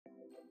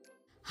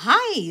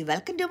Hi,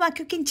 welcome to my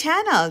cooking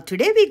channel.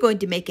 Today we're going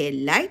to make a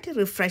light,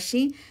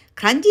 refreshing,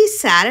 crunchy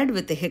salad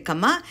with the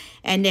jicama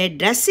and a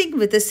dressing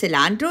with the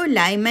cilantro,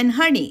 lime and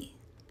honey.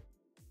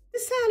 The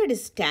salad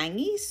is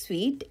tangy,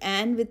 sweet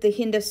and with a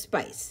hint of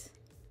spice.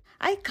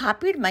 I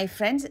copied my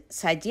friend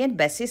Saji and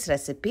Bessie's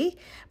recipe,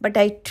 but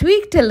I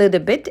tweaked a little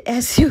bit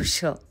as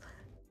usual.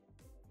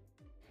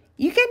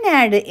 You can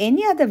add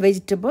any other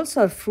vegetables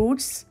or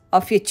fruits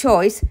of your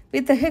choice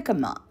with the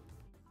jicama.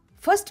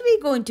 First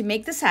we're going to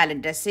make the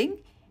salad dressing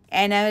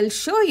and I will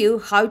show you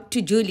how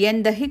to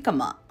julienne the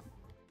jicama.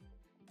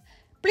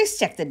 Please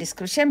check the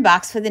description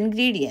box for the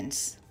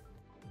ingredients.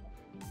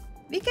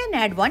 We can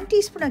add 1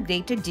 teaspoon of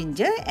grated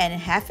ginger and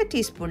half a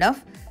teaspoon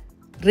of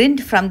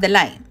rind from the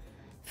lime,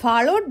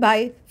 followed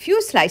by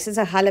few slices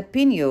of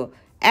jalapeno.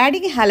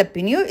 Adding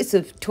jalapeno is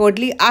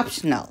totally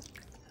optional.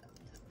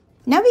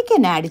 Now we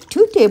can add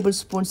 2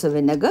 tablespoons of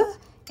vinegar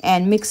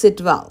and mix it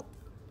well,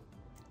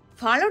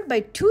 followed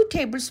by 2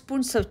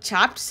 tablespoons of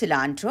chopped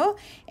cilantro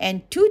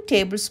and 2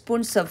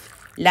 tablespoons of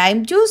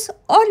lime juice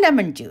or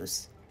lemon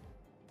juice.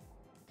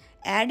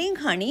 Adding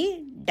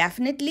honey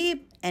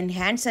definitely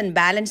enhance and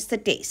balance the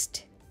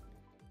taste.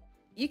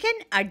 You can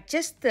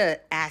adjust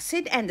the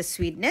acid and the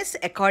sweetness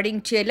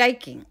according to your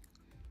liking.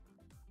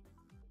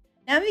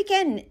 Now we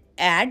can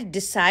add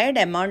desired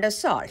amount of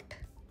salt.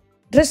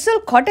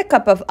 Drizzle 1/4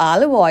 cup of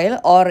olive oil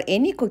or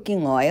any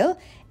cooking oil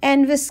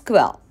and whisk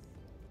well.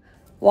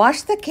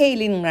 Wash the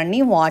kale in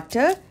running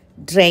water,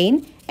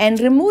 drain and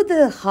remove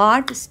the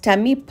hard,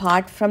 stemmy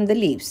part from the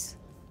leaves.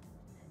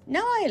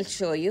 Now I'll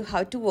show you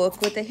how to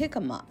work with the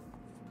jicama.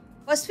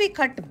 First we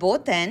cut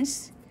both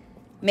ends,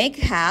 make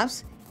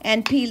halves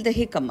and peel the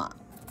jicama.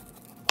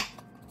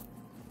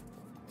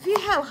 If you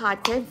have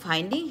hard time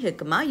finding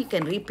jicama, you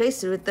can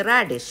replace it with the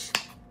radish.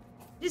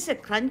 It is a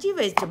crunchy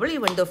vegetable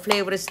even though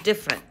flavor is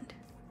different.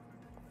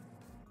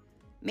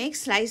 Make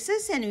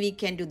slices and we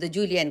can do the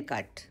julienne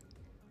cut.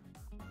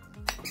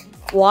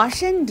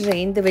 Wash and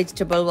drain the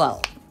vegetable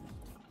well.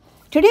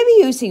 Today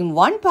we're using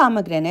 1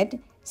 pomegranate,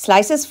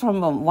 slices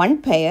from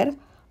 1 pear,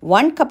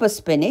 1 cup of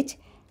spinach,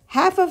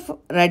 half of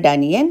red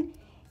onion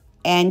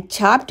and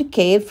chopped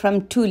kale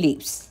from 2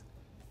 leaves.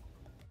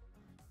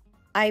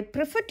 I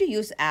prefer to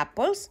use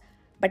apples,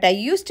 but I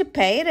used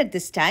pear at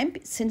this time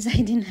since I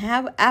didn't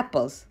have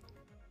apples.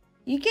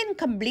 You can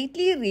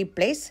completely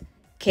replace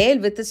kale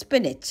with the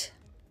spinach.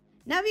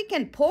 Now we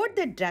can pour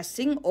the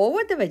dressing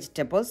over the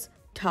vegetables,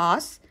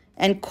 toss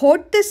and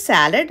coat the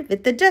salad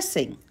with the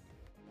dressing.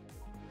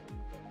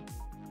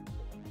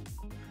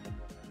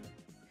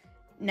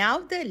 Now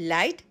the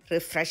light,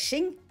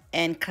 refreshing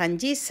and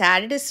crunchy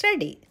salad is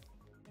ready.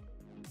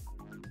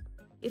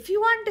 If you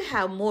want to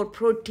have more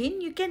protein,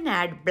 you can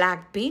add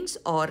black beans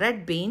or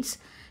red beans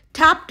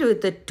topped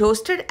with the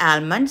toasted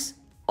almonds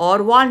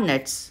or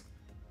walnuts.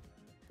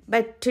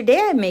 But today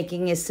I'm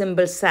making a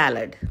simple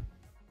salad.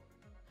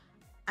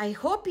 I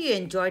hope you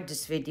enjoyed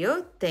this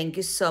video. Thank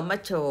you so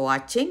much for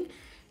watching.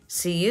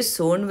 See you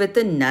soon with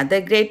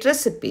another great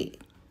recipe.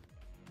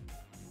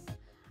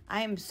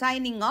 I am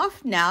signing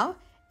off now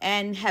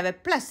and have a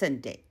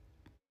pleasant day.